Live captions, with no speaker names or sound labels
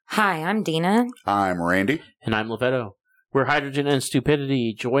Hi, I'm Dina. I'm Randy. And I'm Lovetto. We're Hydrogen and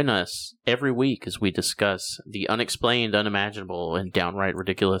Stupidity. Join us every week as we discuss the unexplained, unimaginable, and downright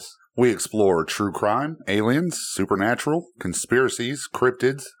ridiculous. We explore true crime, aliens, supernatural, conspiracies,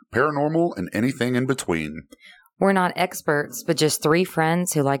 cryptids, paranormal, and anything in between. We're not experts, but just three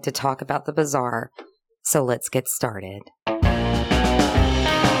friends who like to talk about the bizarre. So let's get started.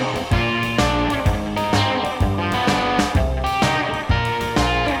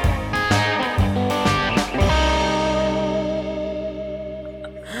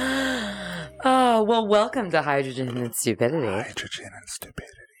 Oh, well, welcome to Hydrogen and Stupidity. Hydrogen and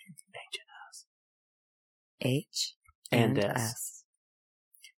Stupidity. H and S.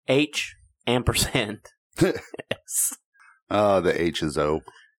 H ampersand. S. The H is O.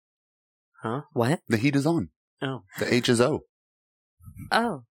 Huh? What? The heat is on. Oh. The H is O.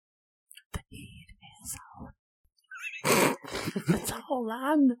 Oh. The heat is on. That's all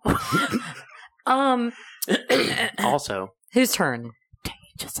I know. Also, whose turn? the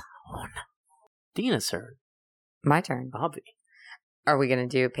H is on. Dina's turn. My turn. Bobby. Are we going to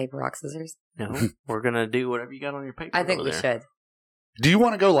do paper, rock, scissors? No, we're going to do whatever you got on your paper. I think over we there. should. Do you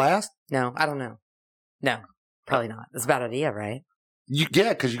want to go last? No, I don't know. No, probably not. That's a bad idea, right? Yeah,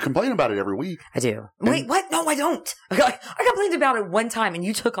 because you complain about it every week. I do. Wait, what? No, I don't. I complained about it one time and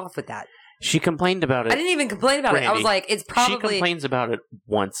you took off with that. She complained about it. I didn't even complain about it. I was like, it's probably... She complains about it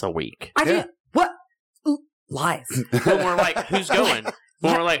once a week. I did. What? Ooh, lies. When we're like, who's going?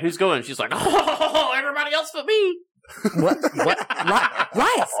 When we're like, who's going? She's like, oh, everybody else but me. What?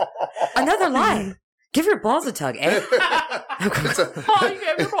 Lies. Another lie. Give your balls a tug, eh? Oh, you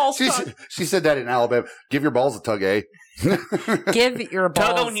gave your balls a tug. She said that in Alabama. Give your balls a tug, eh? Give your balls...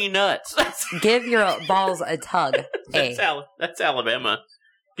 Tug on your nuts. Give your balls a tug, eh? That's Alabama.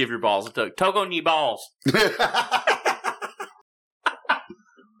 Give your balls a tug. Tug on your balls.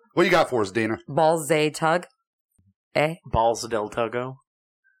 What you got for us, Dina? Balls a tug, eh? Balls del Togo.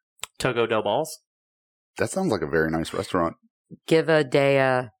 Togo del Balls. That sounds like a very nice restaurant. Give a day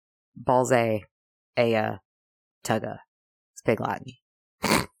a balls a tugga. It's big Latin.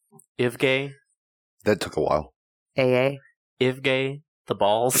 Ivgay. That took a while. AA. Ivgay. The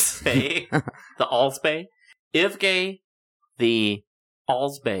balls bay. The allsbay. Ivgay. The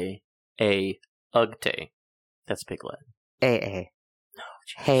allsbay. A ugte. That's big Latin. AA.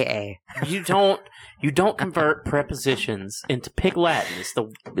 Hey, A. You don't convert prepositions into Pig Latin. It's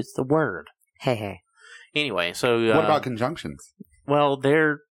the word. Hey. Anyway, so What about conjunctions? Well,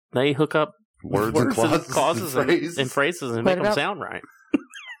 they hook up Words and clauses and phrases and What make them about- sound right.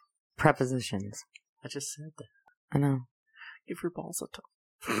 Prepositions. I just said that. I know. Give your balls a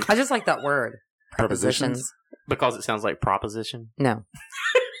tug. I just like that word. Prepositions? Because it sounds like proposition. No.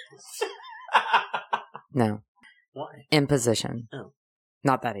 No. Why? Imposition. Oh.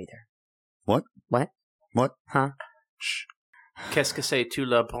 Not that either. What? What? What? Huh? Qu'est-ce que c'est tout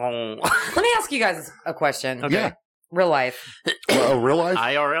le bon? Let me ask you guys a question. Okay. Yeah. Real life. Real life?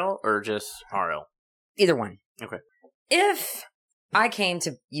 IRL or just RL? Either one. Okay. If I came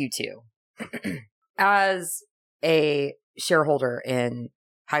to you two as a shareholder in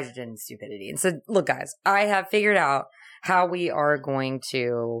Hydrogen and Stupidity and said, look, guys, I have figured out how we are going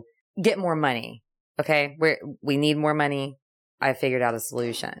to get more money. Okay? We need more money. I figured out a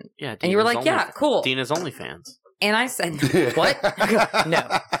solution. Yeah. And you were like, yeah, cool. Dina's OnlyFans. And I said, what?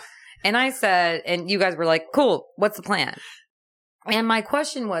 No. And I said, and you guys were like, cool, what's the plan? And my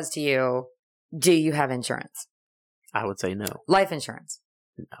question was to you, do you have insurance? I would say no. Life insurance.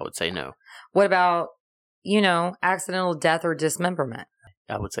 I would say no. What about, accidental death or dismemberment?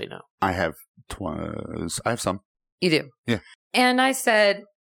 I would say no. I have some. You do? Yeah. And I said,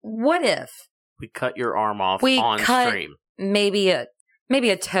 what if We cut your arm off we on cut stream. maybe a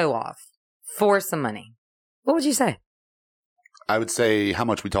toe off for some money? What would you say? I would say, how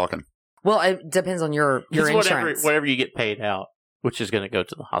much we talking? Well, it depends on your It's insurance. whatever you get paid out, which is going to go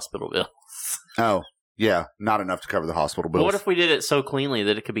to the hospital bill. Oh, yeah. Not enough to cover the hospital But bills. what if we did it so cleanly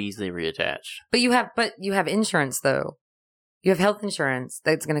that it could be easily reattached? But you have insurance though. You have health insurance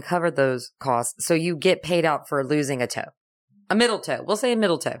that's going to cover those costs. So you get paid out for losing a toe. A middle toe. We'll say a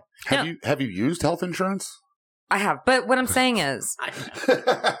middle toe. Have you used health insurance? I have. But what I'm saying is,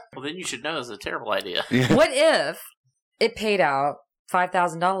 Well, then you should know it's a terrible idea. Yeah. what if it paid out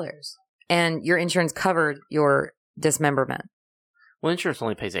 $5,000 and your insurance covered your dismemberment? Well, insurance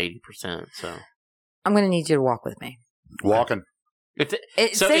only pays 80%, so... I'm going to need you to walk with me. Walking.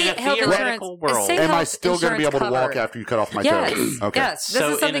 So in a theoretical world... Am I still going to be able to walk after you cut off my Yes. toes? Okay. Yes. This So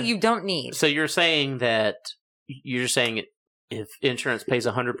is something you don't need. So you're saying if insurance pays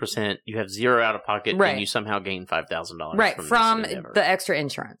 100%, you have zero out of pocket, Right. and you somehow gain $5,000. Right, from this endeavor. the extra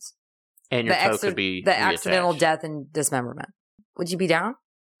insurance. and your the toe could be the accidental reattached. death and dismemberment. Would you be down?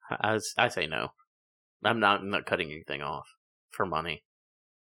 I say no. I'm not cutting anything off for money.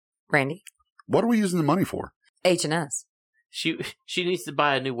 Randy? What are we using the money for? H&S. She needs to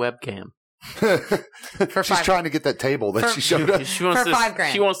buy a new webcam. For She's $5. trying to get that table that For- she showed us. She wants For this,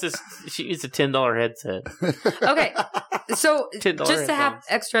 $5,000. She wants this. She needs a $10 headset. Okay, so $10 just to have headphones.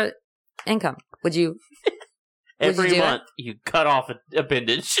 extra income, would you Every do it? month you cut off an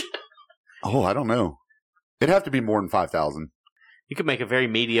appendage. Oh, I don't know. It'd have to be more than 5,000. You could make a very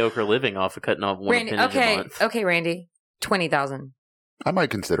mediocre living off of cutting off one Randy? appendage a month. Okay, Randy. 20,000. I might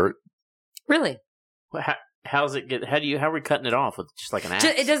consider it. Really? How's it get? How are we cutting it off with just like an axe?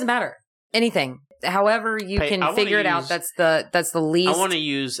 It doesn't matter. Anything. However you Hey, I can wanna figure it out. use- That's the least. I want to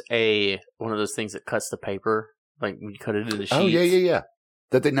use one of those things that cuts the paper, like when you cut it into sheets. Oh, yeah.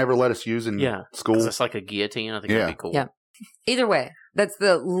 That they never let us use in Yeah. school. 'Cause it's like a guillotine. I think Yeah. that'd be cool. Yeah. Either way, that's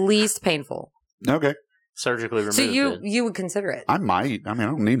the least painful. Okay. Surgically removed. So it. you would consider it. I might. I mean,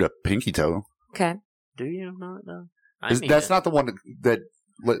 I don't need a pinky toe. Okay. Do you not know? That's not the one that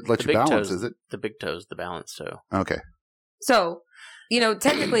lets The you big balance, toes. is it? the big toes, the balance toe. Okay. So,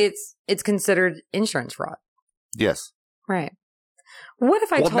 technically it's considered insurance fraud. Yes. Right. What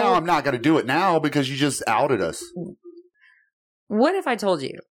if I Well, told now I'm not going to do it now because you just outed us. What if I told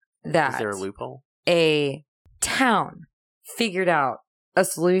you that Is there a loophole? a town figured out a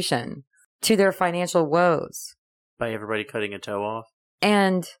solution to their financial woes By everybody cutting a toe off?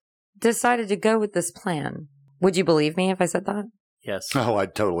 and decided to go with this plan? Would you believe me if I said that? Yes. Oh,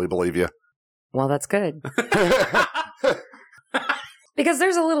 I'd totally believe you. Well, that's good. Because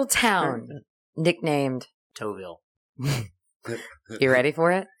there's a little town nicknamed, Toeville. you ready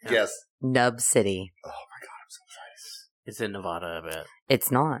for it? Yes. Nub City. Oh, my God. I'm so excited. It's in Nevada, I bet.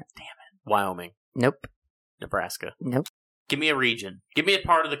 It's not. Wyoming. Nope. Nebraska. Nope. Give me a region. Give me a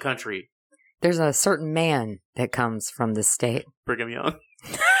part of the country. There's a certain man that comes from this state. Brigham Young.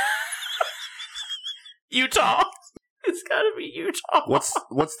 Utah. It's got to be Utah. What's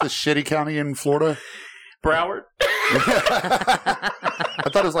the shitty county in Florida? Broward? I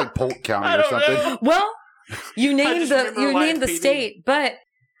thought it was like Polk County I or don't something. know. Well, you named just remember Live the PD. state, but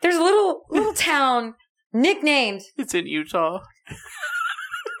there's a little town nicknamed It's in Utah.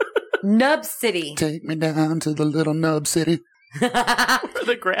 Nub City. Take me down to the little nub city. Where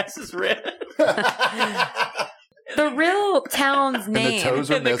the grass is red. The real town's the name.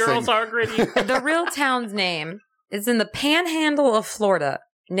 toes are And the missing. girls are gritty. The real town's name is in the panhandle of Florida,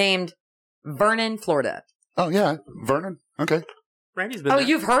 named Vernon, Florida. Oh, yeah. Vernon. Okay. Randy's been Oh, there.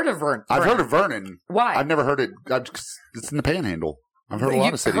 you've heard of Vernon? I've heard of Vernon. Why? I've never heard it. It's in the Panhandle. I've heard a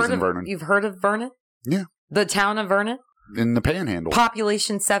lot of cities in Vernon. You've heard of Vernon? Yeah. The town of Vernon? In the Panhandle.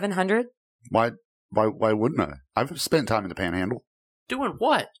 Population 700? Why wouldn't I? I've spent time in the Panhandle. Doing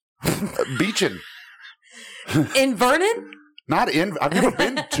what? Beaching. In Vernon? Not in. I've never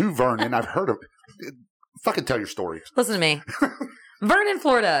been to Vernon. I've heard of. Fucking tell your story. Listen to me. Vernon,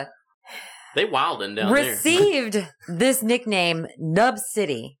 Florida They wildin' down there. received this nickname, Nub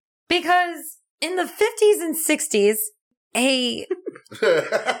City, because in the 50s and 60s,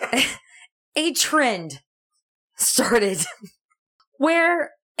 a trend started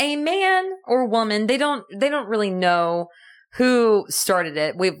where a man or woman, they don't really know who started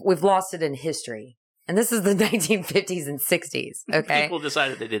it. We've lost it in history. And this is the 1950s and 60s, okay? People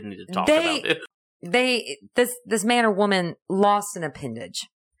decided they didn't need to talk about it. This man or woman lost an appendage,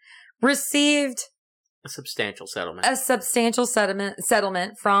 received A substantial settlement. a substantial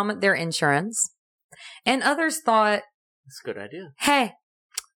settlement from their insurance, and others thought, That's a good idea. hey,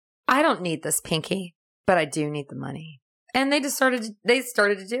 I don't need this pinky, but I do need the money. And they started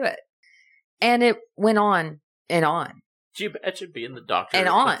to do it. And it went on and on. Could you imagine being the doctor? And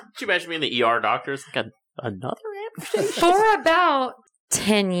on. Could you imagine being the ER doctor? It's like another amputation? For about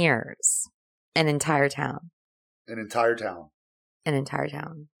 10 years. An entire town. An entire town. An entire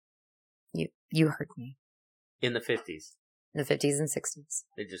town. You heard me. In the 50s. In the 50s and 60s.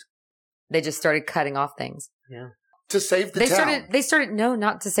 They They just started cutting off things. yeah. To save the They town. started, no,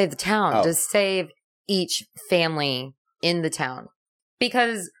 not to save the town, Oh. to save each family in the town.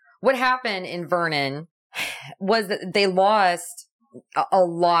 Because what happened in Vernon was that they lost a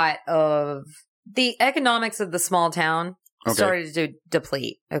lot of the economics of the small town Okay. started to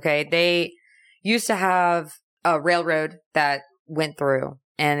deplete. Okay. They used to have a railroad that went through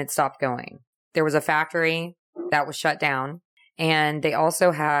and it stopped going. There was a factory that was shut down, and they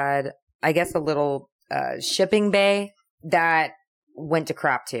also had, I guess, a little shipping bay that went to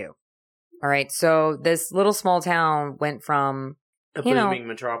crap too. All right. So this little small town went from, A you know- booming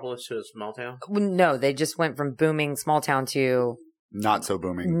metropolis to a small town? no, they just went from booming small town to Not so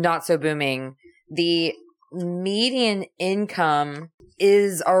booming. not so booming. The median income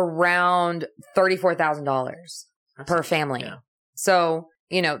is around $34,000 per family. Yeah. So,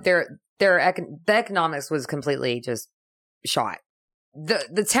 you know, the economics was completely just shot.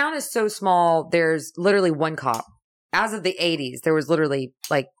 The town is so small, there's literally one cop. As of the 80s, there was literally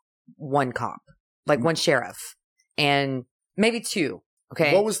like one cop, like one sheriff, and maybe two.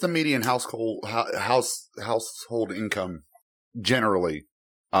 Okay. What was the median household income generally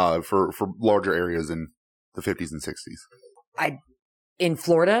for larger areas in the 50s and 60s? In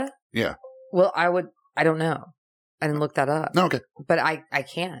Florida? Yeah. Well, I don't know. I didn't look that up, No, okay. but I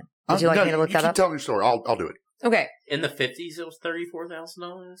can. Would you like me to look that up? Tell me your story. I'll do it. Okay. In the 50s, it was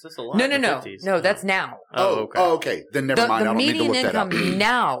 $34,000? That's a lot. No. in the 50s. No, that's now. Okay. Okay. Then never mind. I The don't need to median look that up. income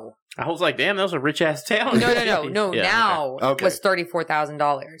now. I was like, damn, that was a rich ass town. No. Yeah, Now okay. was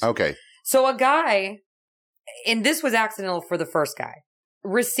 $34,000. Okay. So a guy, and this was accidental for the first guy,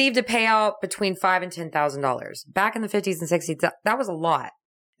 received a payout between $5,000 and $10,000. Back in the 50s and 60s, that was a lot.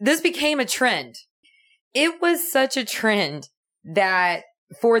 This became a trend. It was such a trend that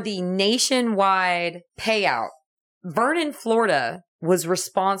for the nationwide payout, Vernon, Florida was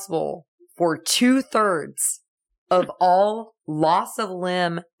responsible for 2/3 of all loss of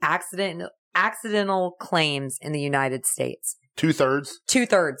limb accidental claims in the United States. 2/3.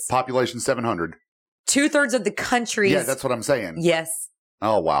 2/3. Population 700. 2/3 of the country's. Yeah, that's what I'm saying. Yes.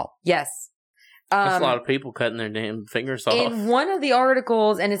 Oh, wow. Yes. That's a lot of people cutting their damn fingers off. In one of the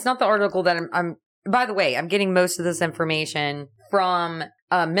articles, and it's not the article that I'm by the way, I'm getting most of this information from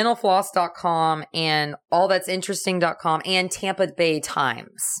mentalfloss.com and allthat'sinteresting.com and Tampa Bay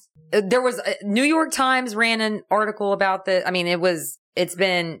Times. There was New York Times ran an article about this. I mean, it's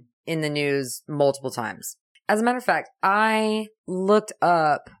been in the news multiple times. As a matter of fact, I looked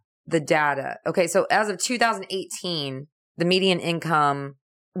up the data. Okay. So as of 2018, the median income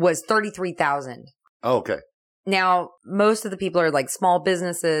was $33,000. Oh, okay. Now, most of the people are like small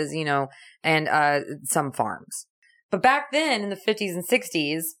businesses, you know, and some farms. But back then in the 50s and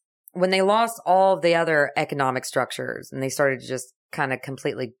 60s, when they lost all of the other economic structures and they started to just kind of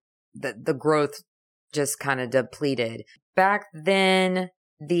completely, the growth just kind of depleted. Back then,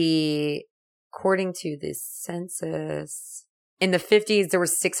 according to the census, in the 50s, there were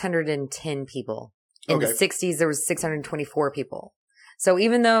 610 people. In the 60s, there was 624 people. So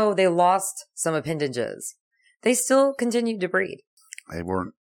even though they lost some appendages, they still continued to breed. They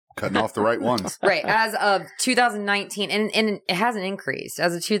weren't cutting off the right ones. Right. As of 2019, and it hasn't increased.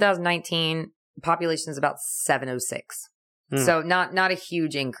 As of 2019, population is about 706. So not a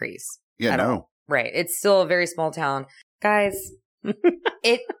huge increase. Yeah, no. All. Right. It's still a very small town. Guys,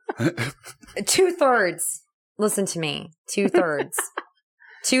 2/3, listen to me, 2/3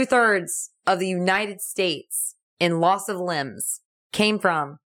 of the United States in loss of limbs came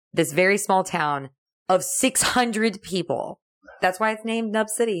from this very small town of 600 people. That's why it's named Nub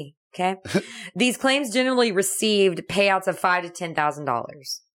City. Okay. These claims generally received payouts of $5,000 to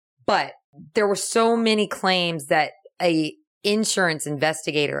 $10,000, but there were so many claims that a insurance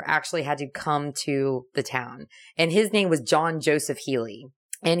investigator actually had to come to the town, and his name was John Joseph Healy,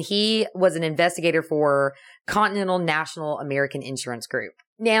 and he was an investigator for Continental National American Insurance Group.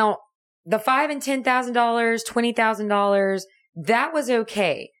 Now, the $5,000 and $10,000, $20,000, that was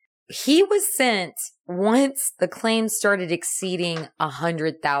okay. He was sent once the claims started exceeding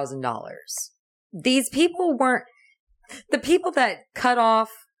 $100,000. These people weren't the people that cut off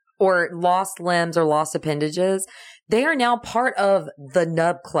or lost limbs or lost appendages. They are now part of the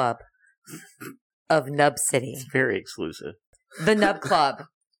Nub Club of Nub City. It's very exclusive. The Nub Club.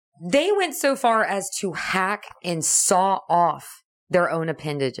 They went so far as to hack and saw off their own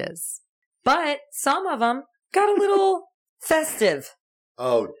appendages. But some of them got a little festive.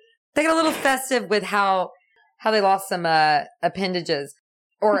 Oh, They got a little festive with how they lost some appendages,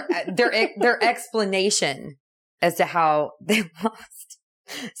 or their explanation as to how they lost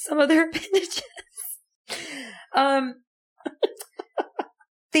some of their appendages.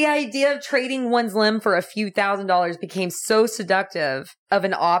 The idea of trading one's limb for a few $1,000s became so seductive of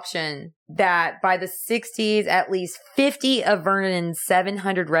an option that by the 60s, at least 50 of Vernon's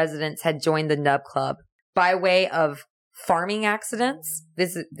 700 residents had joined the Nub Club by way of farming accidents.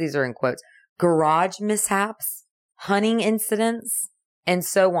 These are in quotes, garage mishaps, hunting incidents, and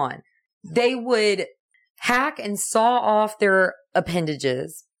so on. They would hack and saw off their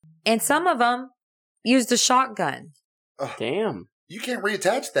appendages, and some of them used a shotgun. Damn. you can't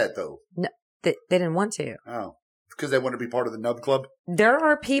reattach that though. No, they didn't want to. Oh, because they want to be part of the Nub Club. There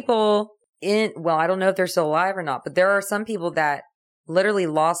are people I don't know if they're still alive or not, but there are some people that literally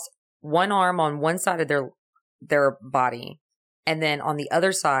lost one arm on one side of their body, and then on the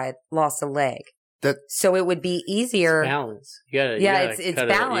other side lost a leg. So it would be easier. It's balance. It's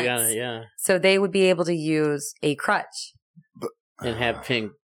balance. So they would be able to use a crutch and have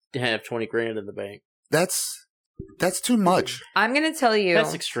 20 grand in the bank. That's too much. I'm going to tell you.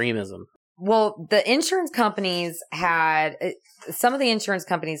 That's extremism. Well, the insurance companies some of the insurance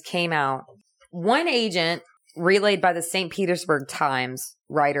companies came out. One agent relayed by the St. Petersburg Times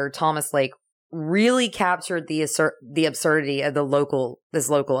writer Thomas Lake really captured the absurdity of this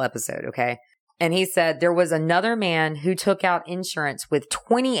local episode. Okay. And he said there was another man who took out insurance with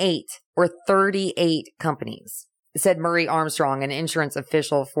 28 or 38 companies, said Murray Armstrong, an insurance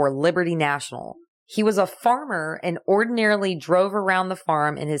official for Liberty National. He was a farmer and ordinarily drove around the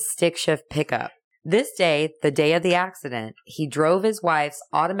farm in his stick shift pickup. This day, the day of the accident, he drove his wife's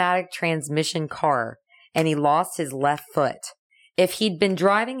automatic transmission car and he lost his left foot. If he'd been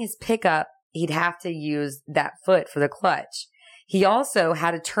driving his pickup, he'd have to use that foot for the clutch. He also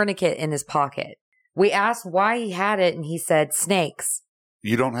had a tourniquet in his pocket. We asked why he had it, and he said, snakes.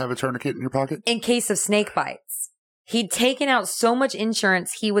 You don't have a tourniquet in your pocket? In case of snake bites. He'd taken out so much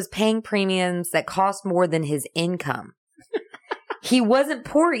insurance, he was paying premiums that cost more than his income. He wasn't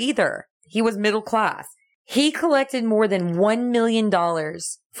poor either. He was middle class. He collected more than $1 million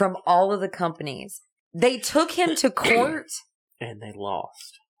from all of the companies. They took him to court. And they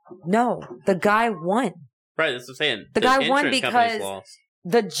lost. No, the guy won. Right, that's what I'm saying. The guy won because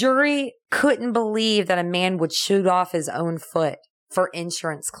the jury couldn't believe that a man would shoot off his own foot for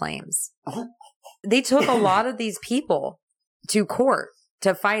insurance claims. They took a lot of these people to court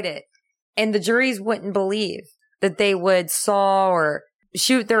to fight it, and the juries wouldn't believe that they would saw or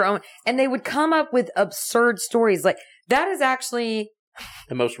shoot their own, and they would come up with absurd stories. Like, that is actually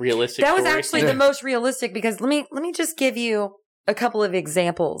the most realistic. That was actually the most realistic, because let me just give you a couple of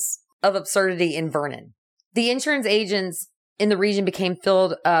examples of absurdity in Vernon. The insurance agents in the region became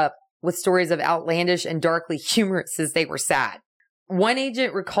filled up with stories of outlandish and darkly humorous as they were sad. One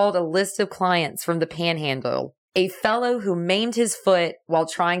agent recalled a list of clients from the Panhandle, a fellow who maimed his foot while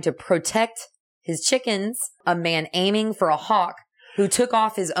trying to protect his chickens, a man aiming for a hawk who took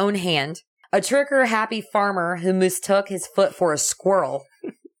off his own hand, a trigger-happy farmer who mistook his foot for a squirrel,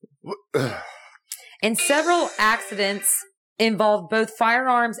 and several accidents involved both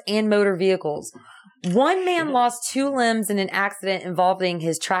firearms and motor vehicles. One man lost 2 limbs in an accident involving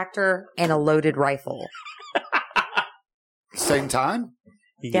his tractor and a loaded rifle. Same time?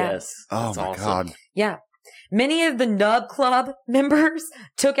 Yes. Oh, my awesome. God. Yeah. Many of the Nub Club members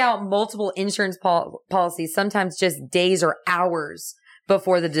took out multiple insurance policies, sometimes just days or hours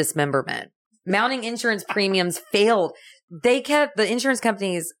before the dismemberment. Mounting insurance premiums failed. The insurance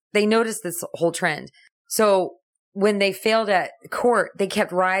companies, they noticed this whole trend. So when they failed at court, they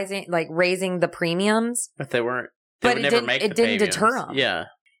kept raising the premiums. But they weren't. But it didn't deter them. Yeah.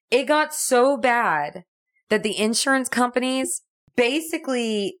 It got so bad that the insurance companies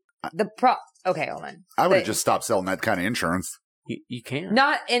basically okay, hold on. I would have just stopped selling that kind of insurance. You can.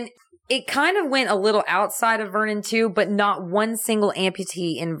 And it kind of went a little outside of Vernon too, but not one single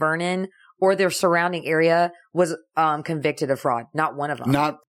amputee in Vernon or their surrounding area was convicted of fraud. Not one of them.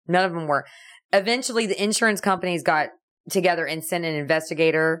 None of them were. Eventually, the insurance companies got together and sent an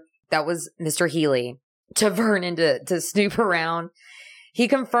investigator, that was Mr. Healy, to Vernon to snoop around. He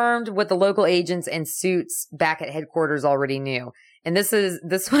confirmed what the local agents and suits back at headquarters already knew. And this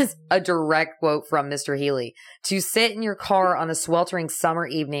was a direct quote from Mr. Healy. To sit in your car on a sweltering summer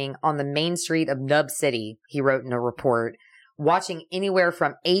evening on the main street of Nub City, he wrote in a report, watching anywhere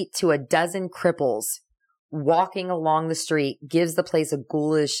from 8 to a dozen cripples walking along the street gives the place a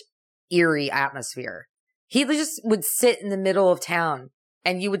ghoulish, eerie atmosphere. He just would sit in the middle of town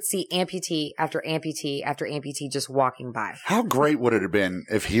and you would see amputee after amputee after amputee just walking by. How great would it have been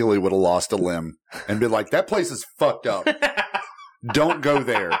if Healy would have lost a limb and been like, that place is fucked up. Don't go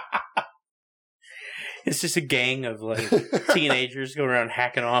there. It's just a gang of teenagers going around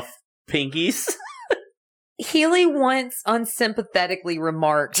hacking off pinkies. Healy once unsympathetically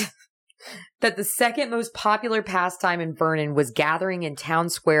remarked that the second most popular pastime in Vernon was gathering in town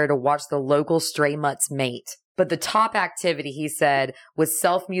square to watch the local stray mutts mate. But the top activity, he said, was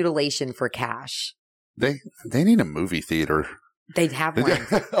self-mutilation for cash. They need a movie theater. They'd have one.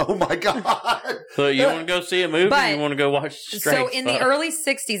 Oh my God. So you want to go see a movie or you want to go watch stray So in the early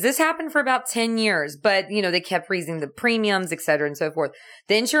 60s, this happened for about 10 years, but they kept raising the premiums, et cetera, and so forth.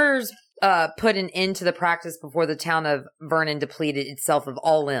 The insurers put an end to the practice before the town of Vernon depleted itself of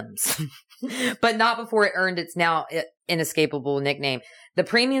all limbs, but not before it earned its now inescapable nickname. The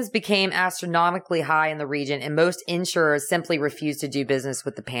premiums became astronomically high in the region, and most insurers simply refused to do business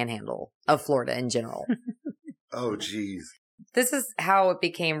with the panhandle of Florida in general. Oh, geez. This is how it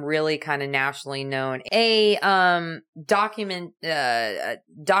became really kind of nationally known. A documentary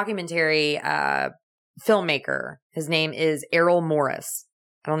filmmaker. His name is Errol Morris.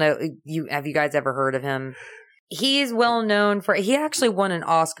 I don't know. Have you guys ever heard of him? He's well known for. He actually won an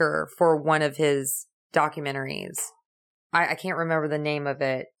Oscar for one of his documentaries. I can't remember the name of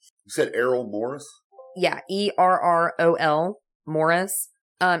it. You said Errol Morris? Yeah, Errol Morris.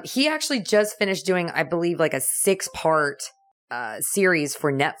 He actually just finished doing, I believe, like a 6-part series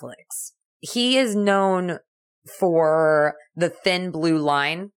for Netflix. He is known for The Thin Blue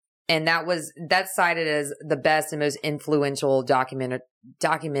Line, and that's cited as the best and most influential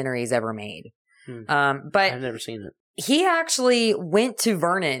documentaries ever made. But I've never seen it. He actually went to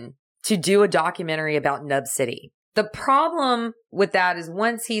Vernon to do a documentary about Nub City. The problem with that is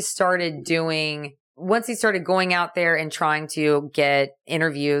once he started going out there and trying to get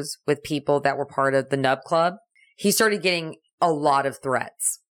interviews with people that were part of the Nub Club, he started getting a lot of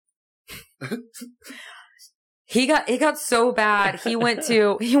threats. It got so bad. He went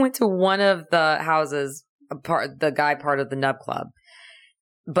to one of the houses, the guy part of the Nub Club,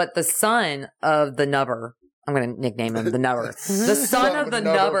 but the son of the Nubber, I'm going to nickname him the Nubber. The son of the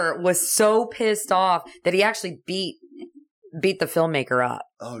Nubber was so pissed off that he actually beat the filmmaker up.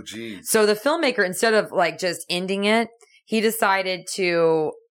 Oh, geez. So the filmmaker, instead of like just ending it, he decided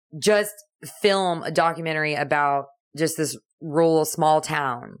to just film a documentary about just this rural small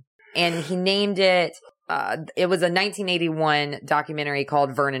town. And he named it, it was a 1981 documentary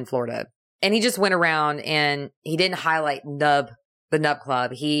called Vernon, Florida. And he just went around and he didn't highlight the Nub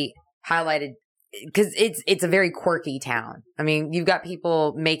Club. He highlighted, because it's a very quirky town. I mean, you've got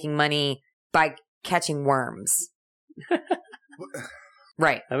people making money by catching worms.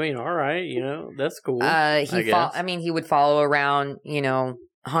 Right. I mean, all right, that's cool. He would follow around,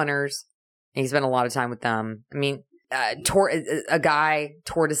 hunters. He spent a lot of time with them. I mean, tortoises.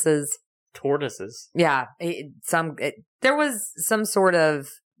 Tortoises. Yeah. There was some sort of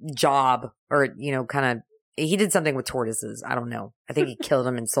job or, kind of, he did something with tortoises. I don't know. I think he killed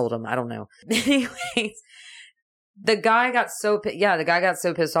them and sold them. I don't know. Anyways, the guy got so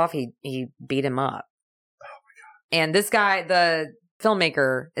pissed off, he beat him up. Oh my God. And this guy, the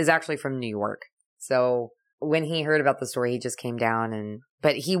filmmaker, is actually from New York. So when he heard about the story, he just came down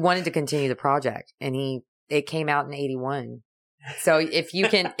but he wanted to continue the project, and it came out in 81. So if you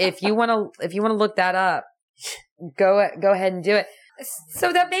want to look that up, go ahead and do it.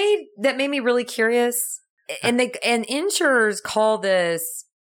 So that made me really curious. And insurers call this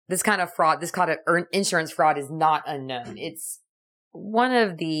kind of fraud, this kind of insurance fraud is not unknown. It's one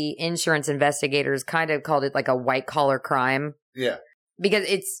of the insurance investigators kind of called it like a white collar crime. Yeah. Because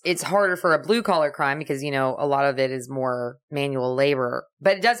it's harder for a blue collar crime because, a lot of it is more manual labor,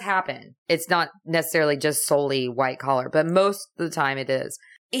 but it does happen. It's not necessarily just solely white collar, but most of the time it is.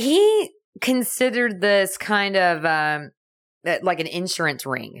 He considered this kind of, like an insurance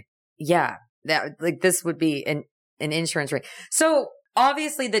ring. Yeah. That like this would be an insurance ring. So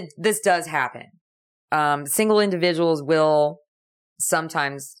obviously this does happen. Single individuals will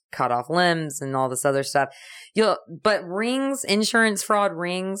sometimes cut off limbs and all this other stuff. But insurance fraud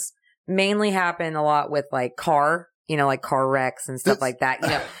rings mainly happen a lot with like car wrecks and stuff like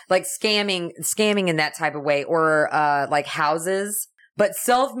that, like scamming in that type of way, or, like houses, but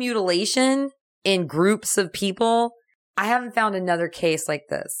self-mutilation in groups of people. I haven't found another case like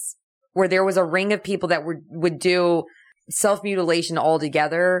this where there was a ring of people that would do self-mutilation all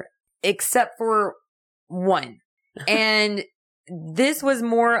together, except for one. And this was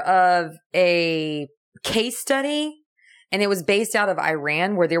more of a case study, and it was based out of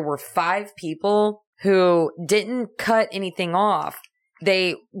Iran, where there were 5 people who didn't cut anything off.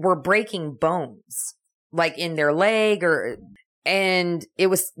 They were breaking bones, like in their leg, and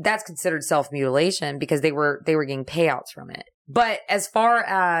that's considered self-mutilation because they were getting payouts from it. But as far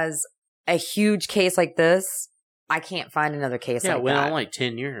as a huge case like this, I can't find another case like that. Yeah, it went on like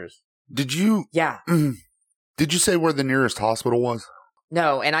 10 years. Did you? Yeah. Did you say where the nearest hospital was?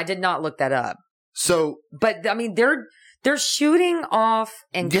 No, and I did not look that up. So, but I mean, they're shooting off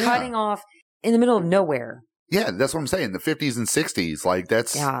and cutting off in the middle of nowhere. Yeah, that's what I'm saying. The 50s and 60s, like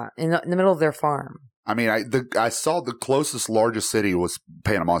that's in the middle of their farm. I mean, I saw the closest, largest city was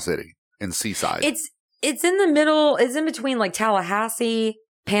Panama City in Seaside. It's in the middle. It's in between like Tallahassee,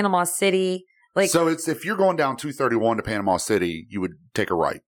 Panama City. Like, so if you're going down 231 to Panama City, you would take a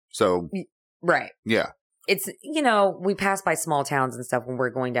right. So, Right. yeah. It's, we pass by small towns and stuff when we're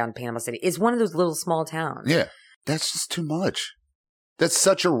going down to Panama City. It's one of those little small towns. Yeah. That's just too much. That's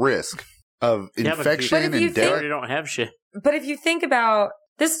such a risk of infection and They death. already don't have shit. But if you think about,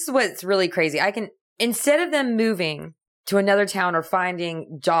 this is what's really crazy. Instead of them moving to another town or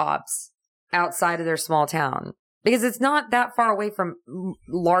finding jobs outside of their small town, because it's not that far away from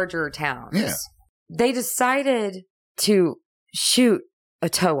larger towns. Yeah. They decided to shoot a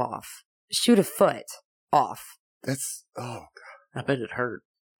toe off, shoot a foot off. That's, oh, I bet it hurt.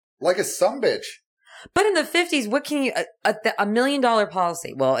 like a sumbitch. But in the 50s, what can you, $1 million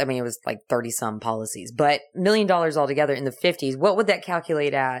policy? Well, I mean, it was like 30 some policies, but $1 million altogether in the 50s. What would that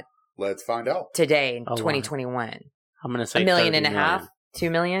calculate at Let's find out. today in A lot. 2021? I'm going to say $1.5 million? 30 million. 2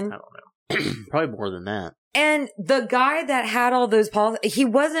 million? I don't know. Probably more than that. And the guy that had all those policies, he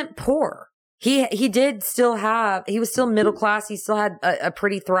wasn't poor. He was still middle class. He still had a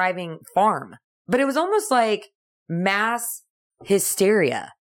pretty thriving farm, but it was almost like mass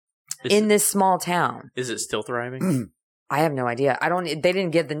hysteria in this small town. Is it still thriving? I have no idea. They didn't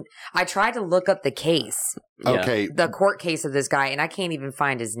give I tried to look up the case, Okay. the court case of this guy, and I can't even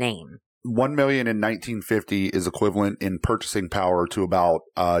find his name. 1 million in 1950 is equivalent in purchasing power to about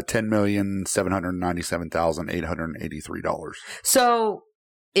 $10,797,883. So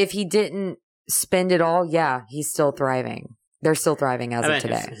if he didn't spend it all, yeah, he's still thriving. They're still thriving as of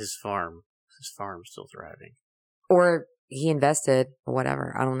today. His farm's still thriving. Or he invested or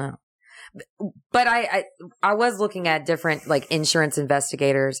whatever. I don't know. But I was looking at different like insurance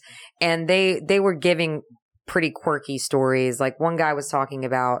investigators, and they were giving pretty quirky stories. Like one guy was talking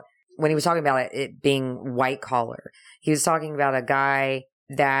about, when he was talking about it being white collar, he was talking about a guy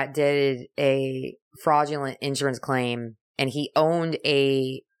that did a fraudulent insurance claim, and he owned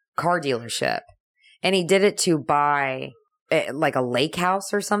a car dealership, and he did it to buy like a lake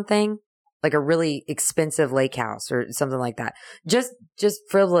house or something. Like a really expensive lake house or something like that. Just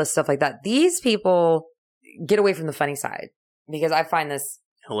frivolous stuff like that. These people get away from the funny side, because I find this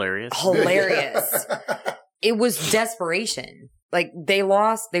Hilarious. It was desperation. Like they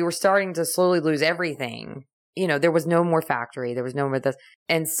were starting to slowly lose everything. There was no more factory. There was no more this.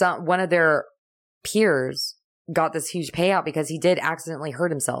 And one of their peers got this huge payout because he did accidentally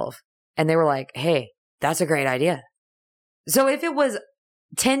hurt himself. And they were like, hey, that's a great idea. So if it was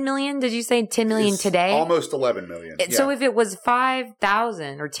 10 million, did you say 10 million It's today? Almost 11 million. So if it was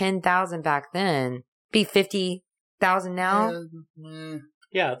 5,000 or 10,000 back then, be 50,000 now?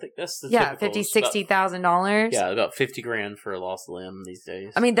 Yeah, I think that's the Yeah, typical. $50,000, $60,000. Yeah, about 50 grand for a lost limb these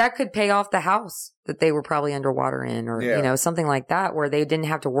days. I mean, that could pay off the house that they were probably underwater in, or, something like that, where they didn't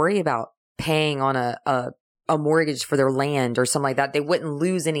have to worry about paying on a mortgage for their land or something like that. They wouldn't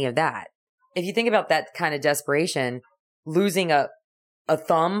lose any of that. If you think about that kind of desperation, losing a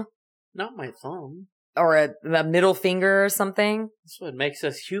thumb, not my thumb, or a middle finger or something. That's what makes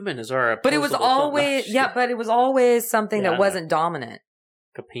us human, is our. But it was always but it was always something that wasn't dominant.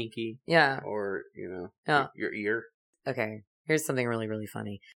 A pinky, yeah, or your ear. Okay, here's something really, really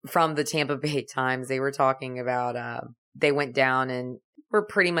funny from the Tampa Bay Times. They were talking about they went down and were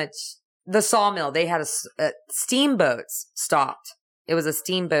pretty much the sawmill. They had a steamboats stopped. It was a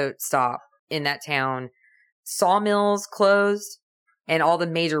steamboat stop in that town. Sawmills closed. And all the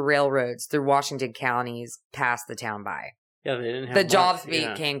major railroads through Washington counties passed the town by. Yeah, they didn't have the jobs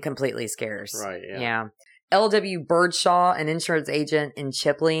became completely scarce. Right, yeah. L.W. Birdshaw, an insurance agent in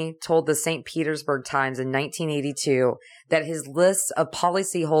Chipley, told the St. Petersburg Times in 1982 that his list of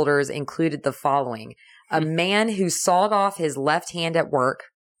policyholders included the following: a man who sawed off his left hand at work,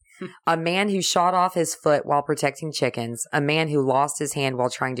 a man who shot off his foot while protecting chickens, a man who lost his hand while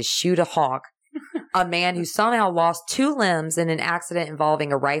trying to shoot a hawk, a man who somehow lost 2 limbs in an accident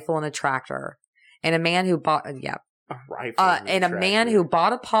involving a rifle and a tractor, and a man who bought a rifle and a man who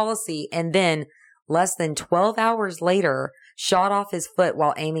bought a policy and then less than 12 hours later shot off his foot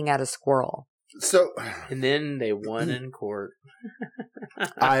while aiming at a squirrel. And then they won in court.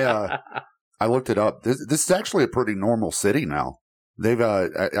 I looked it up. This is actually a pretty normal city now. They've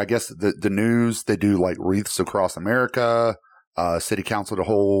I guess the news, they do like wreaths across America. City council to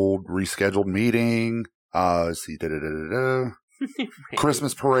hold rescheduled meeting. Let's see,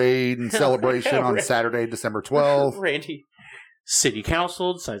 Christmas parade and celebration on Saturday, December 12th. Randy, city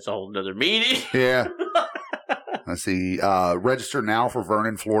council decides to hold another meeting. Yeah. Let's see. Register now for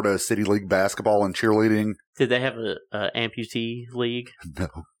Vernon, Florida City League basketball and cheerleading. Did they have a amputee league? No,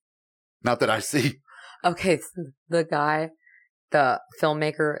 not that I see. Okay, the guy, the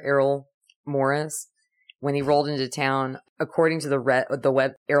filmmaker Errol Morris, when he rolled into town, according to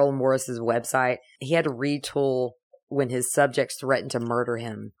Errol Morris's website, he had to retool when his subjects threatened to murder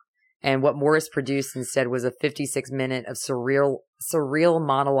him. And what Morris produced instead was a 56-minute of surreal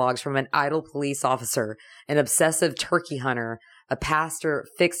monologues from an idle police officer, an obsessive turkey hunter, a pastor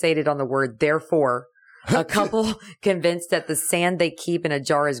fixated on the word therefore, a couple convinced that the sand they keep in a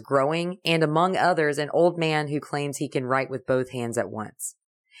jar is growing, and among others, an old man who claims he can write with both hands at once.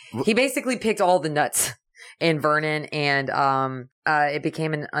 He basically picked all the nuts in Vernon, and it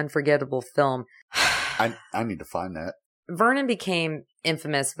became an unforgettable film. I need to find that. Vernon became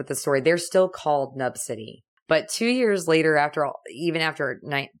infamous with the story. They're still called Nub City. But 2 years later, after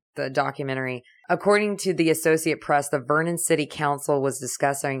the documentary, according to the Associate Press, the Vernon City Council was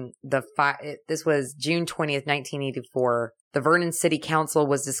discussing this was June 20th, 1984. The Vernon City Council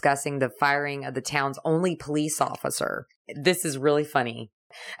was discussing the firing of the town's only police officer. This is really funny.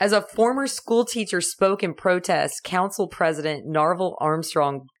 As a former school teacher spoke in protest, Council President Narvel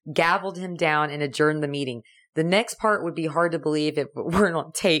Armstrong gavelled him down and adjourned the meeting. The next part would be hard to believe if it weren't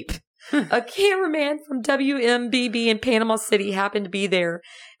on tape. A cameraman from WMBB in Panama City happened to be there,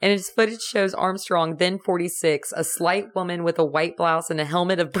 and his footage shows Armstrong, then 46, a slight woman with a white blouse and a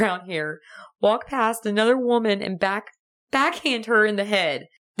helmet of brown hair, walk past another woman and backhand her in the head.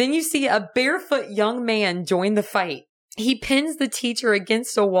 Then you see a barefoot young man join the fight. He pins the teacher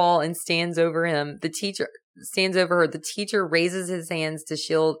against a wall and stands over him. The teacher stands over her. The teacher raises his hands to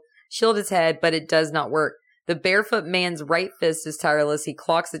shield his head, but it does not work. The barefoot man's right fist is tireless. He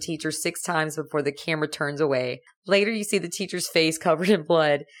clocks the teacher 6 times before the camera turns away. Later, you see the teacher's face covered in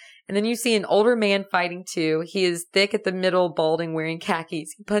blood. And then you see an older man fighting too. He is thick at the middle, balding, wearing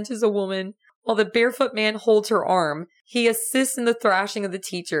khakis. He punches a woman while the barefoot man holds her arm. He assists in the thrashing of the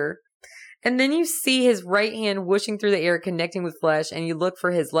teacher. And then you see his right hand whooshing through the air, connecting with flesh, and you look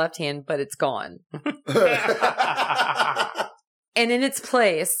for his left hand, but it's gone. And in its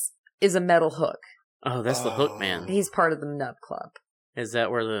place is a metal hook. Oh, that's the Hook Man. He's part of the Nub Club. Is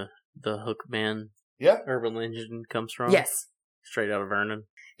that where the Hook Man urban legend comes from? Yes. Straight out of Vernon?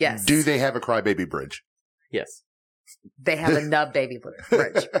 Yes. Do they have a Crybaby Bridge? Yes. They have a Nub Baby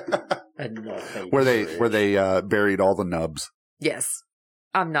Bridge. A Nub Baby where Bridge. they buried all the nubs. Yes.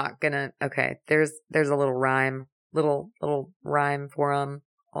 I'm not gonna. Okay. There's a little rhyme for them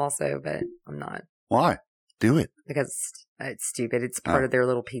also, but I'm not. Why? Do it. Because it's stupid. It's part of their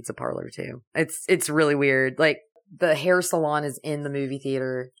little pizza parlor too. It's really weird. Like the hair salon is in the movie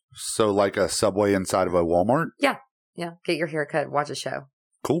theater. So like a Subway inside of a Walmart? Yeah. Yeah. Get your hair cut. Watch a show.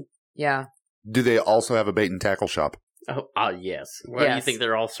 Cool. Yeah. Do they also have a bait and tackle shop? Oh, yes. Well, Yes. you think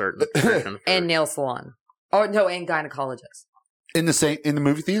they're all certain? And nail salon. Oh no, and gynecologist. In the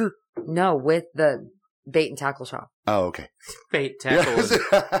movie theater? No, with the bait and tackle shop. Oh, okay. Bait tackle. Is,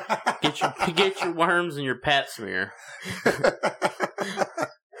 get your worms and your pat smear.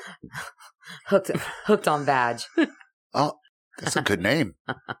 Hooked on Vag. Oh, that's a good name.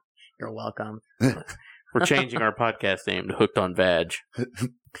 You're welcome. We're changing our podcast name to Hooked on Vag.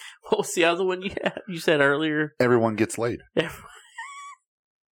 What was the other one you said earlier? Everyone gets laid. I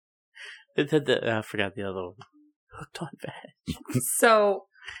forgot the other one. Hooked on Vag. So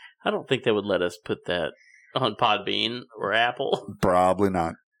I don't think they would let us put that on Podbean or Apple Probably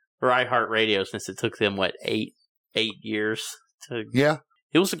not. or iHeartRadio since it took them, 8 years to... Yeah,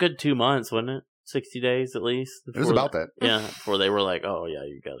 It was a good 2 months, wasn't it? 60 days at least. it was about that. Yeah, before they were like, oh, yeah,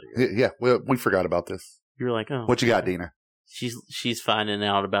 you got it. Yeah, we forgot about this. You were like, oh. What you got, Dina? She's finding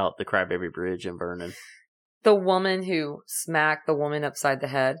out about the Crybaby Bridge in Vernon. the woman who smacked the woman upside the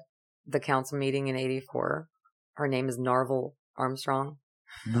head, the council meeting in 84, her name is Narvel Armstrong.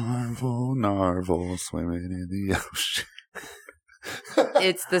 Narvel, swimming in the ocean.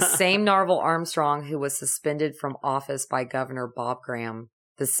 It's the same Narvel Armstrong who was suspended from office by Governor Bob Graham.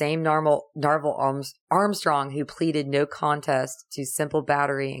 The same Narvel Armstrong who pleaded no contest to simple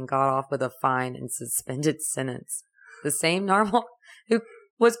battery and got off with a fine and suspended sentence. The same Narvel who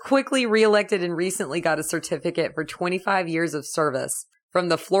was quickly reelected and recently got a certificate for 25 years of service from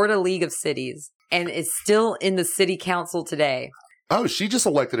the Florida League of Cities and is still in the city council today. Oh, she just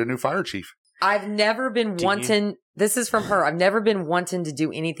elected a new fire chief. I've never been wanting, this is from her, I've never been wanting to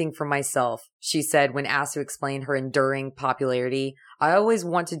do anything for myself, she said when asked to explain her enduring popularity. I always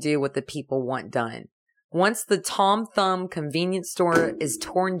want to do what the people want done. Once the Tom Thumb convenience store is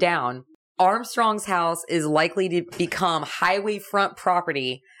torn down, Armstrong's house is likely to become highway front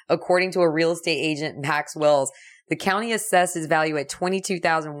property, according to a real estate agent, Max Wells. The county assessed its value at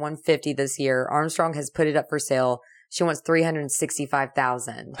 $22,150 this year. Armstrong has put it up for sale. She wants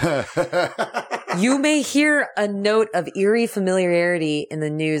 $365,000. You may hear a note of eerie familiarity in the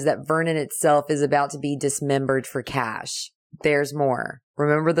news that Vernon itself is about to be dismembered for cash. There's more.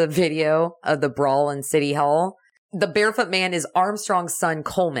 Remember the video of the brawl in City Hall? The barefoot man is Armstrong's son,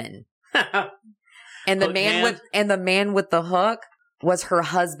 Coleman. And the Hook man with the hook was her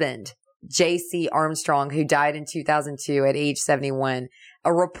husband, J.C. Armstrong, who died in 2002 at age 71.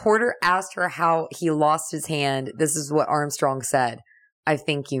 A reporter asked her how he lost his hand. This is what Armstrong said. I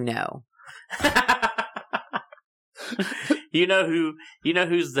think you know. You know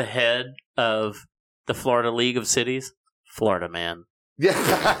who's the head of the Florida League of Cities? Florida Man.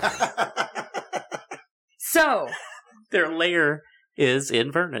 Yeah. So, Their lair is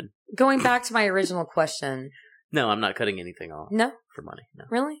in Vernon. going back to my original question. No, I'm not cutting anything off No? for money. No.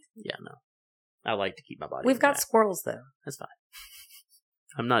 Really? Yeah, no. I like to keep my body. We've got intact. squirrels, though. That's fine.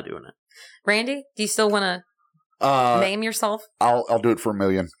 I'm not doing it. Randy, do you still want to name yourself? I'll do it for $1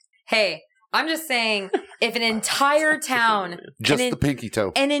 million. Hey, I'm just saying, if an entire town, Just the pinky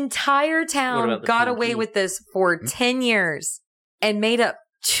toe. an entire What town about the got pinky? away with this for 10 years and made up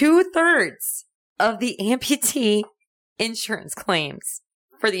 2/3 of the amputee insurance claims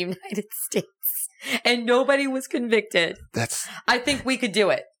for the United States, and nobody was convicted, That's I think we could do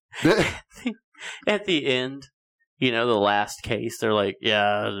it. At the end, the last case, they're like,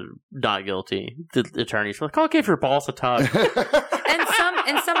 yeah, not guilty. The attorneys are like, I'll give your boss a tug.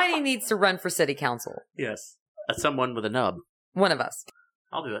 And somebody needs to run for city council. Yes. That's someone with a nub. One of us.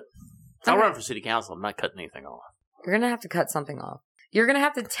 I'll do it. I'll Okay. run for city council. I'm not cutting anything off. You're going to have to cut something off. You're going to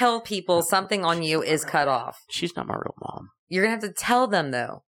have to tell people something on you is cut off. She's not my real mom. You're going to have to tell them,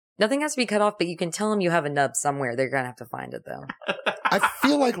 though. Nothing has to be cut off, but you can tell them you have a nub somewhere. They're going to have to find it, though. I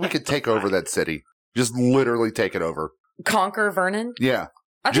feel like we could take over that city. Just literally take it over. Conquer Vernon? Yeah.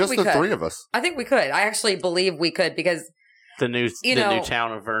 I think Just we the could. three of us. I think we could. I actually believe we could because, The new You the know- new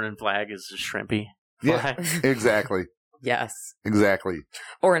town of Vernon flag is a shrimpy Yeah. flag. Exactly. yes. Exactly.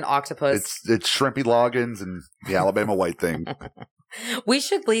 Or an octopus. It's Shrimpy Loggins and the Alabama White thing. We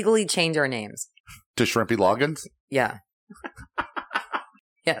should legally change our names. To Shrimpy Loggins? Yeah.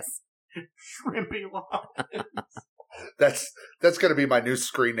 Yes. Shrimpy log. That's going to be my new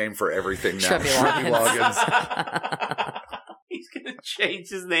screen name for everything now. Shrimpy Shrimpy Loggins. Loggins. He's going to change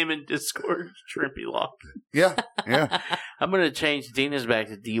his name in Discord. Shrimpy log. Yeah. Yeah. I'm going to change Dina's back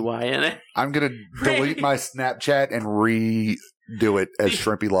to DYNA. I'm going to delete my Snapchat and redo it as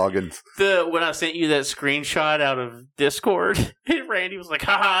Shrimpy Loggins. When I sent you that screenshot out of Discord, Randy was like,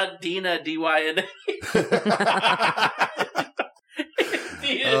 haha, Dina, DYNA.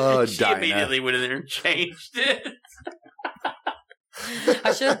 Oh, she Dinah. immediately went in there and changed it.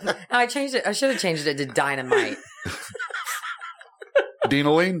 I should have changed it to Dynamite.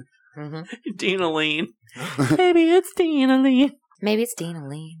 Dinaline? Mm-hmm. Dina Lean. Maybe it's Dina Lean. Maybe it's Dina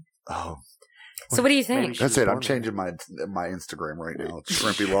Lean. Oh, So what do you Maybe think? she that's was it. I'm born changing my Instagram right now. It's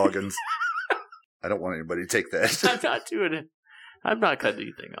Shrimpy Loggins. I don't want anybody to take I'm that. not doing it. I'm not cutting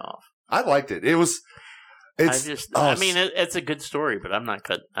anything off. I liked it. It's It's a good story, but I'm not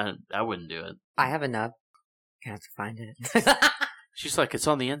cutting. I wouldn't do it. I have a nub. You have to find it. She's like, it's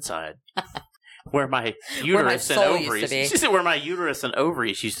on the inside. Where my Where my uterus and soul used ovaries. to be. She said where my uterus and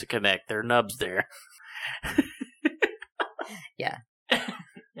ovaries used to connect. There are nubs there. Yeah.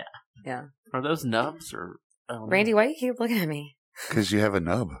 Yeah. Yeah. Are those nubs or Randy, why do you keep looking at me? because you have a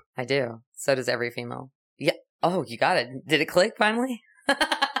nub. I do. So does every female. Yeah. Oh, you got it. Did it click finally?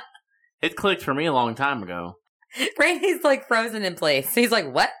 It clicked for me a long time ago. Randy's like frozen in place. He's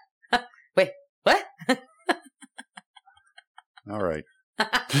like, what? Wait, what? All right.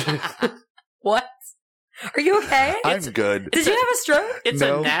 What? Are you okay? I'm good. Did you have a stroke? It's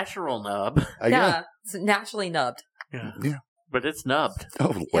No. a natural nub. Yeah. It's naturally nubbed. Yeah. Yeah. But it's nubbed.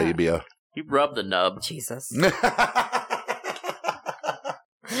 Oh, labia. You rub the nub. Jesus. I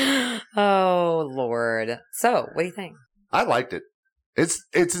Oh, Lord. So, what do you think? liked it.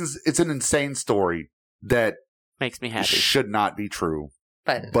 It's an insane story that Makes me happy. should not be true,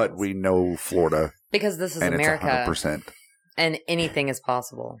 But we know Florida, because this is and America, it's 100%. and anything is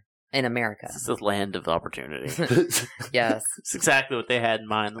possible in America. This is the land of opportunity. Yes. It's exactly what they had in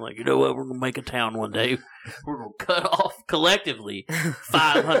mind. They're like, you know what? We're going to make a town one day. We're going to cut off collectively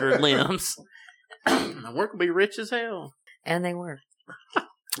 500 limbs. And we're going to be rich as hell. And they were.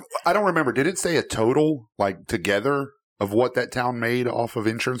 I don't remember. Did it say a total, like, together of what that town made off of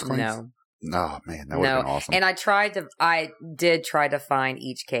insurance claims? No. Oh, man, that would have No. been awesome. And I did try to find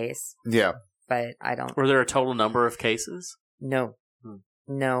each case, Yeah. but I don't. Were there a total number of cases? No. Hmm.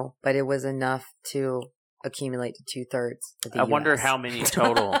 No, but it was enough to accumulate to 2/3 of the I wonder US. how many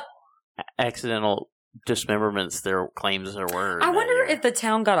total accidental dismemberments there claims there were. in I that wonder year. if the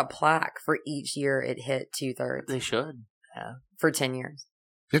town got a plaque for each year it hit 2/3 they should. for 10 years.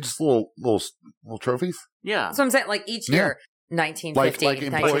 Yeah, just little trophies. Yeah. That's what I'm saying. Like each Yeah. year, 1950, Like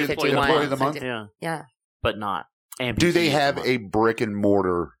employee- 1951. employee of the month? Yeah. Yeah. But not. Do they amputees have month. a brick and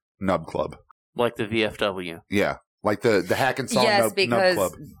mortar Nub Club. Like the VFW. Yeah. Like the Hackensaw Yes, Nub because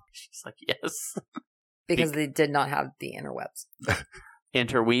Club. She's like, yes. because they did not have the interwebs.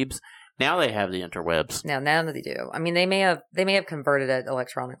 Interweebs. Now they have the interwebs. Now that they do. I mean, they may have converted it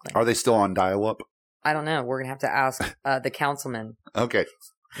electronically. Are they still on dial-up? I don't know. We're gonna have to ask the councilman. Okay.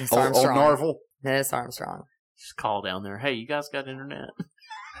 Miss Old Armstrong. Narvel, Miss Armstrong. Just call down there. Hey, you guys got internet?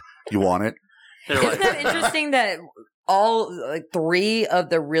 you want it? They're Isn't like, that interesting that all three of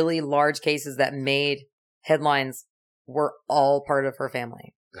the really large cases that made headlines were all part of her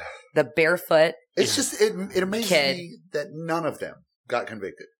family? The barefoot, It's just, it amazes Kid. me that none of them got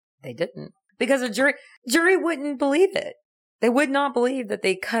convicted. they didn't. Because a jury wouldn't believe it. They would not believe that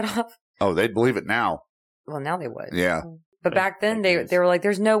they cut off. Oh, they'd believe it now. Well, now they would. Yeah. But back then, they were like,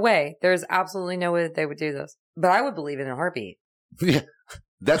 there's no way. There's absolutely no way that they would do this. But I would believe it in a heartbeat. Yeah.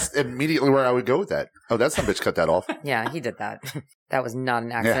 That's immediately where I would go with that. Oh, that some bitch cut that off. Yeah, he did that. That was not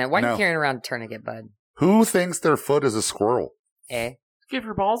an accident. Yeah, Why are no. you carrying around a tourniquet, bud? Who thinks their foot is a squirrel? Eh? give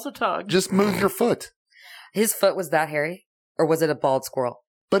your balls a tug. Just move your foot. His foot was that hairy? Or was it a bald squirrel?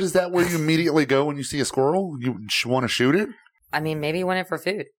 But is that where you immediately go when you see a squirrel? You want to shoot it? I mean, maybe he went in for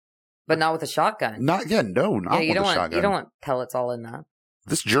food. But not with a shotgun. Not yet. No, not Yeah, with you don't a want shotgun. you don't want pellets all in that.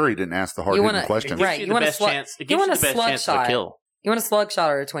 This jury didn't ask the hard You hitting wanna- question. Right, You you want a slug- chance. It you gives want you a the best slug chance shot. to kill. You want a slug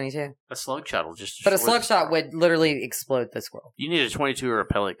shot or a 22? A slug shot will just. But a destroy slug the shot squirrel. would literally explode the squirrel. You need a 22 or a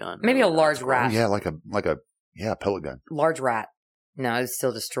pellet gun. Maybe a large Squirrel. rat. Oh, yeah, like a pellet gun. Large rat. No, it would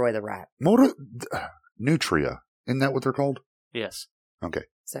still destroy the rat. Nutria. Isn't that what they're called? Yes. Okay.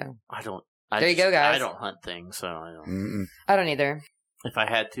 So, I don't. There you go, guys. I don't hunt things, so I don't. Mm-mm. I don't either. If I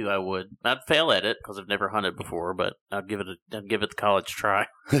had to, I would. I'd fail at it because I've never hunted before, but I'd give it the college try.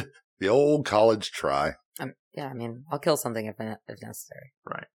 The old college try. Yeah, I mean, I'll kill something if necessary.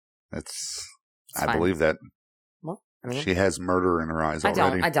 Right. That's. It's I fine. believe that. Well, I mean, She has murder in her eyes I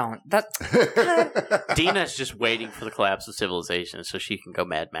already. don't. That Dina's just waiting for the collapse of civilization so she can go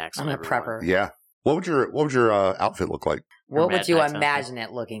Mad Max. I'm on a everyone. prepper. Yeah. What would your outfit look like? What Mad would you Max imagine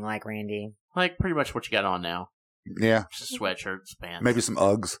it looking like, Randy? Like pretty much what you got on now. Yeah. Just sweatshirts, pants. Maybe some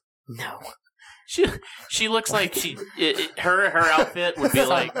Uggs. No. She looks like her outfit would be Some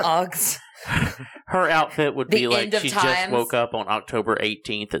like Uggs. her outfit would The be like end of she just times. woke up on October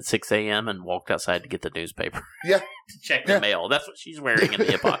 18th at 6 a.m. and walked outside to get the newspaper. Yeah. To check the Yeah. mail. That's what she's wearing in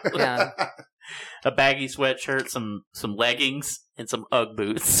the apocalypse. Yeah. A baggy sweatshirt, some leggings, and some Ugg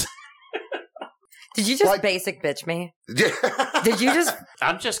boots. Did you just Like- basic bitch me? Yeah. Did you just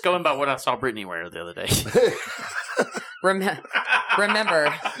I'm just going by what I saw Brittany wear the other day.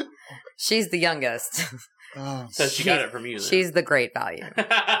 remember? She's the youngest. Oh, So she got it from you. Then. She's the great value.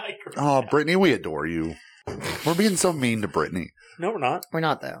 oh, Brittany, we adore you. We're being so mean to Brittany. No, we're not. We're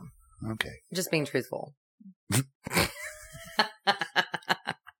not though. Okay. Just being truthful.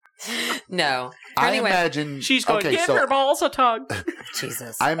 No. I Anyway, imagine She's going, okay, give so her balls a tug.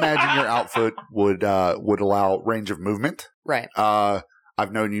 Jesus. I imagine your outfit would allow range of movement. Right.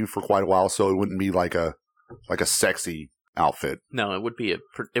 I've known you for quite a while, so it wouldn't be like a sexy outfit. No, it would be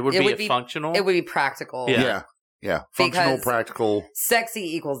It would be- functional. It would be practical. Yeah. Yeah. Functional, Because- practical.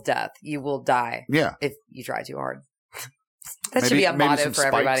 Sexy equals death. You will die Yeah. if you try too hard. That should be a maybe motto some for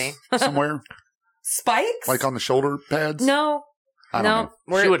spikes everybody. somewhere, Spikes? like on the shoulder pads. No. I don't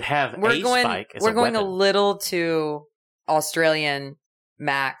know. she would have we're a going, spike as we're a going weapon. a little to Australian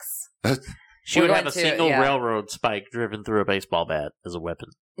Max. She we're would have going a to- single yeah. railroad spike driven through a baseball bat as a weapon.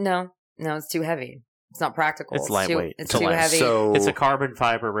 No, it's too heavy. It's not practical. It's lightweight. It's It's too light. heavy. So It's a carbon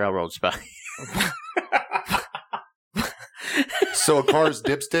fiber railroad spike. so a car's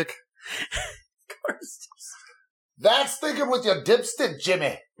dipstick. That's thinking with your dipstick,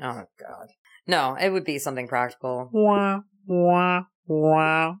 Jimmy. Oh God. No, it would be something practical. Wah, wah,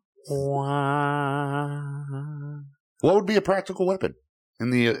 wah, wah. What would be a practical weapon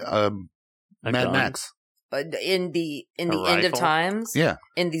in the A Mad gun, Max? In the A end of rifle? times, Yeah.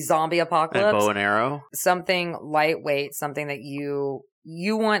 in the zombie a bow apocalypse, and arrow. something lightweight, something that you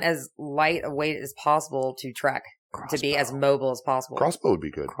want as light a weight as possible to trek, to be as mobile as possible. Crossbow would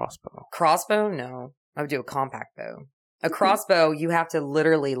be good. Crossbow. Crossbow? No. I would do a compact bow. A crossbow, you have to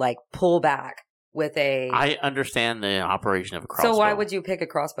literally like pull back with a. I understand the operation of a crossbow. So why would you pick a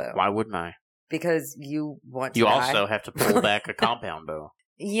crossbow? Why wouldn't I? Because you want to You die. also have to pull back a compound bow.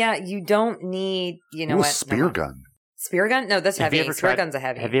 Yeah, you don't need, you know Ooh, what? spear No. gun. Spear gun? No, that's Have you heavy. ever Spear tried- gun's a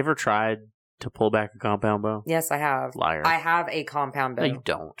heavy. Have you ever tried to pull back a compound bow? Yes, I have. Liar. I have a compound bow. No, you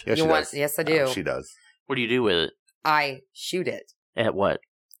don't. Yeah, You she want- does. yes, I do. She does. What do you do with it? I shoot it. At what?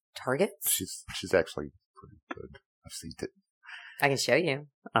 Targets? She's actually pretty good. I've seen it. I can show you.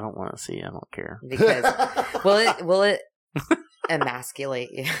 I don't want to see. I don't care. Because will it emasculate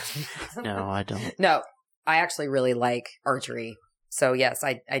you. No, I don't. No, I actually really like archery. So yes,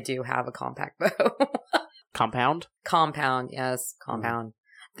 I do have a compact bow. Compound? Compound, yes, compound.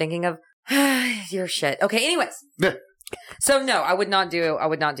 Thinking of your shit. Okay, anyways. Yeah. So no, I would not do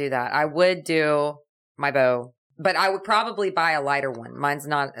that. I would do my bow, but I would probably buy a lighter one. Mine's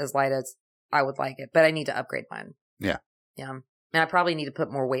not as light as I would like it, but I need to upgrade mine. Yeah. Yeah. And I probably need to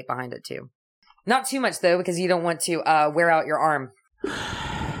put more weight behind it too. Not too much though, because you don't want to wear out your arm.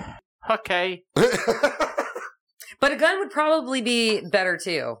 Okay. But a gun would probably be better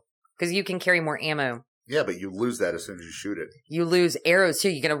too, because you can carry more ammo. Yeah, but you lose that as soon as you shoot it. You lose arrows too.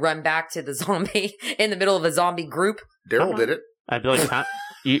 You're going to run back to the zombie in the middle of a zombie group. Daryl did it. I'd be like,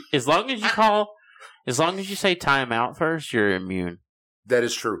 as long as you say time out first, you're immune. That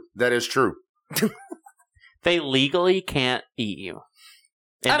is true. That is true. They legally can't eat you.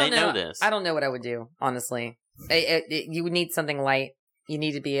 And they know this. I don't know what I would do, honestly. You would need something light. You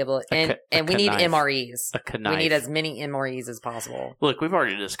need to be able to, and we need MREs. A knife. We need as many MREs as possible. Look, we've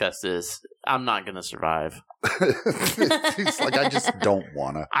already discussed this. I'm not going to survive. He's like, I just don't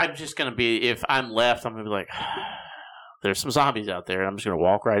want to. I'm just going to be, if I'm left, I'm going to be like, there's some zombies out there. I'm just going to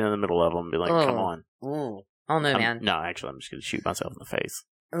walk right in the middle of them and be like, come on. Ooh. Oh, no, man. No, actually, I'm just going to shoot myself in the face.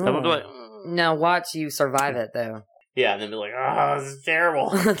 Ooh. I'm going to be like, now watch you survive it, though. yeah, and then be like, oh, this is terrible.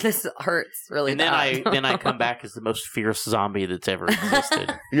 This hurts really bad. And then I come back as the most fierce zombie that's ever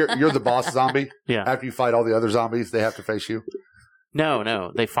existed. You're the boss zombie? Yeah. After you fight all the other zombies, they have to face you?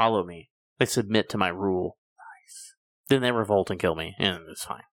 No, they follow me. They submit to my rule. Nice. Then they revolt and kill me, and it's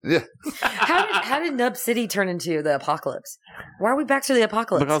fine. Yeah. How did Nub City turn into the apocalypse? Why are we back to the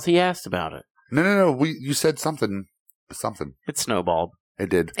apocalypse? Because he asked about it. No. You said something. It snowballed. It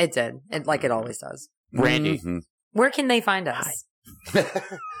did. It did. Like it always does. Randy. Mm-hmm. Where can they find us?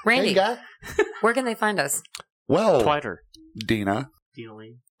 Randy, Hey, guy. where can they find us? Well, Twitter. Dina,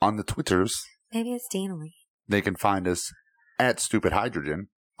 on the Twitters, Maybe it's Dina Lee. they can find us at Stupid Hydrogen.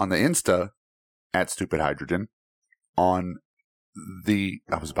 On the Insta, at Stupid Hydrogen. On the,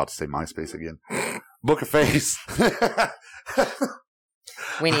 I was about to say MySpace again. Book a Face.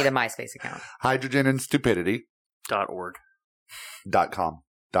 We need a MySpace account. Hydrogen and Stupidity. .org. .com.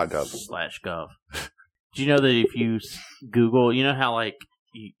 .gov. /gov. Do you know that if you Google, you know how like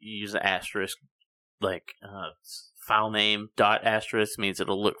you use the asterisk, like file name .asterisk means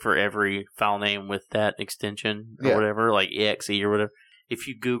it'll look for every file name with that extension or whatever, like exe or whatever. If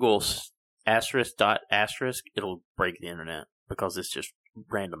you Google asterisk .asterisk, it'll break the internet because it's just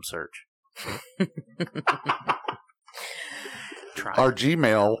random search. Our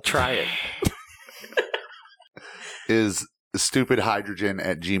Gmail Try it. is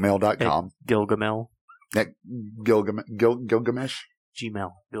stupidhydrogen@gmail.com. Gilgamel. At Gilgamesh.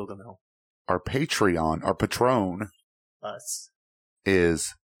 Gmail. Gilgamel. Our Patreon, our Patron Us.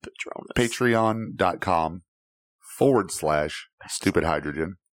 is Patronus.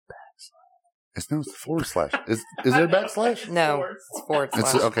 patreon.com/stupidhydrogen. It's no forward slash. Is there a backslash? No, it's forward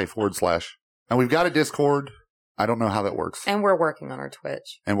slash. It's okay, /. And we've got a Discord. I don't know how that works. And we're working on our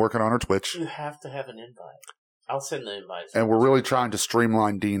Twitch. And working on our Twitch. You have to have an invite. I'll send the invites. And we're really trying to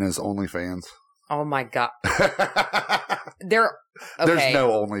streamline Dina's OnlyFans. Oh my god. There's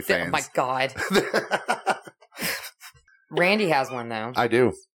no OnlyFans. Oh my god. Randy has one though. I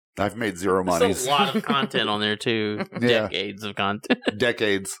do. I've made zero money. There's a lot of content on there too. Yeah. Decades of content.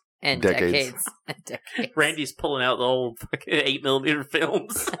 Decades. And decades. decades. Randy's pulling out the old fucking 8mm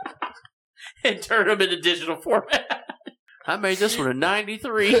films and turn them into digital format. I made this one in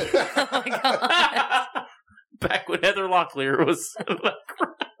 93. Oh my god. Back when Heather Locklear was.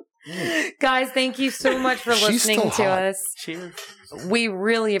 Guys, thank you so much for She's listening still to hot. us. Cheers. We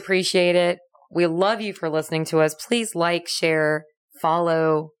really appreciate it. We love you for listening to us. Please like, share,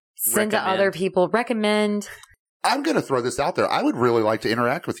 follow, send to Recommend. other people, recommend. I'm going to throw this out there. I would really like to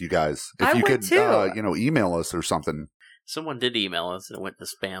interact with you guys. If I you would could, too. email us or something. Someone did email us and it went to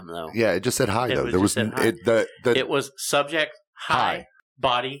spam though. Yeah, it just said hi It though. was There was just said hi. it was subject hi,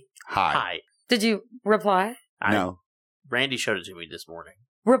 body hi. hi. Did you reply? No. Randy showed it to me this morning.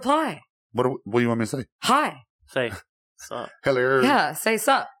 Reply. What do you want me to say? Hi. Say, sup. Hello. Yeah, say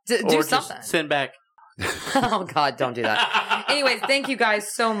sup. Do Or something. just send back. Oh God, don't do that. Anyways, thank you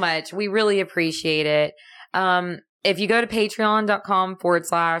guys so much. We really appreciate it. If you go to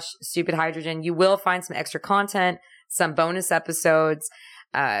patreon.com/stupidhydrogen, you will find some extra content, some bonus episodes.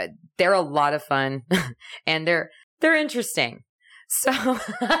 They're a lot of fun and they're interesting. So,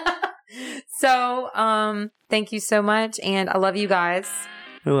 thank you so much. And I love you guys.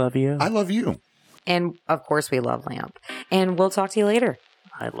 We love you. I love you. And of course we love Lamp. And we'll talk to you later.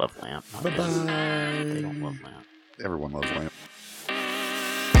 I love Lamp. Bye-bye. They don't love Lamp. Everyone loves Lamp.